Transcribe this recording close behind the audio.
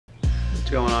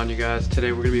going on, you guys?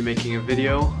 Today we're going to be making a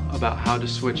video about how to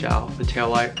switch out the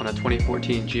taillight on a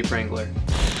 2014 Jeep Wrangler.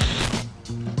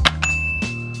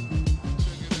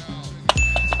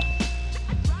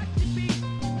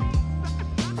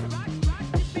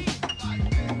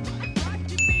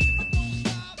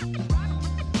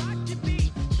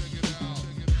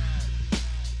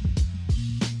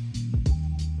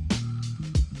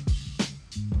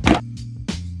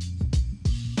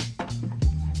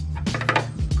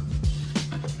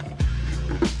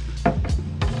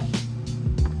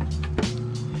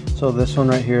 So this one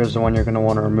right here is the one you're going to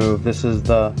want to remove. This is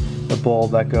the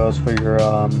bulb that goes for your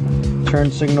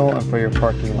turn signal and for your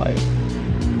parking light.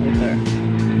 Right there.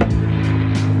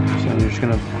 So you're just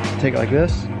going to take it like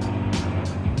this.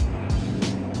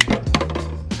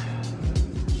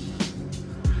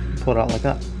 Pull it out like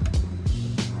that.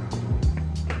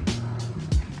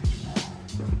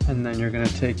 And then you're going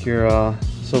to take your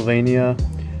Sylvania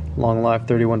Long Life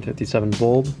 3157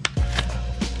 bulb.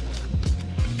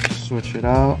 Switch it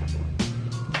out.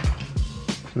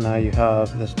 So now you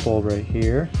have this bulb right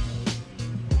here.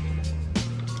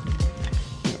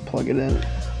 Plug it in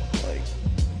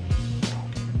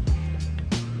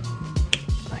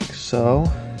like so.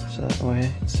 So that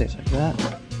way it stays like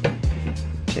that.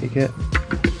 Take it,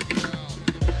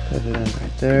 put it in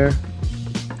right there.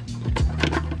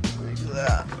 Like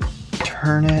that.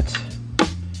 Turn it.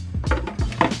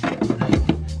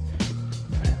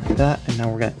 Like that. And now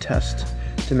we're gonna test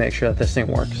to make sure that this thing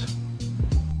works.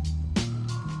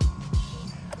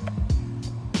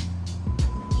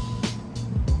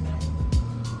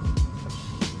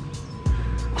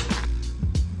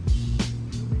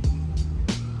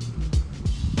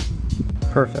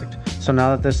 Perfect. So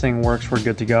now that this thing works, we're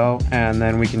good to go, and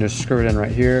then we can just screw it in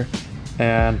right here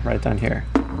and right down here.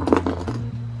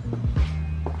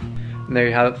 And there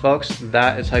you have it, folks.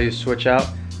 That is how you switch out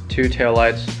two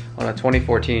taillights on a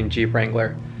 2014 Jeep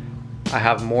Wrangler. I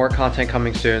have more content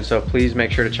coming soon, so please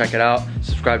make sure to check it out.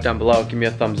 Subscribe down below, give me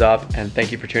a thumbs up, and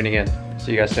thank you for tuning in.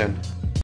 See you guys soon.